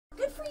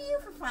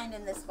find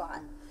in this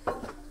spot?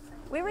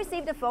 We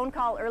received a phone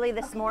call early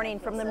this morning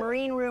from the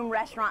Marine Room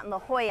restaurant in La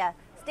Jolla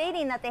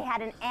stating that they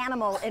had an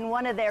animal in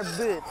one of their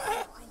booths.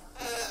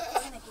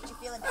 I'm gonna get you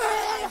feeling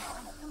better.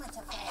 Come on,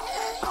 tough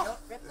guy. Don't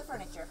rip the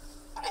furniture.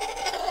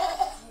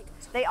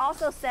 They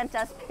also sent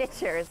us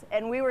pictures,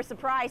 and we were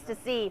surprised to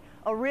see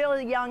a real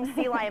young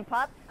sea lion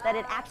pup that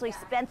had actually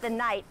spent the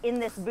night in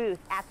this booth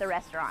at the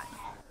restaurant.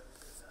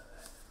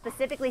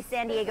 Specifically,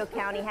 San Diego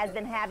County has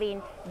been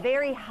having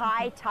very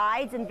high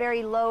tides and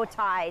very low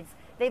tides.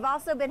 They've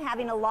also been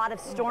having a lot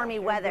of stormy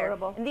weather.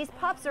 And these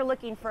pups are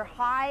looking for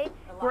high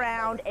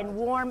ground and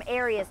warm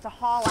areas to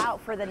haul out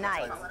for the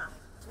night.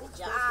 Good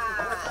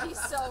job. He's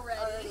so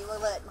ready. We'll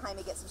let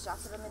Jaime get some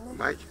shots of him in there.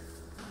 Mike.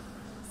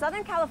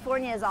 Southern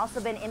California has also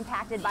been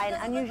impacted by an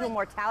unusual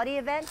mortality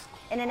event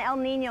and an El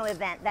Nino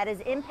event that is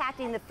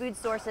impacting the food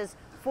sources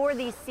for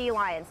these sea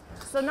lions.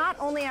 So not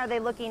only are they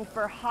looking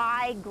for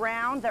high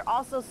ground, they're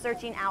also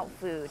searching out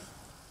food.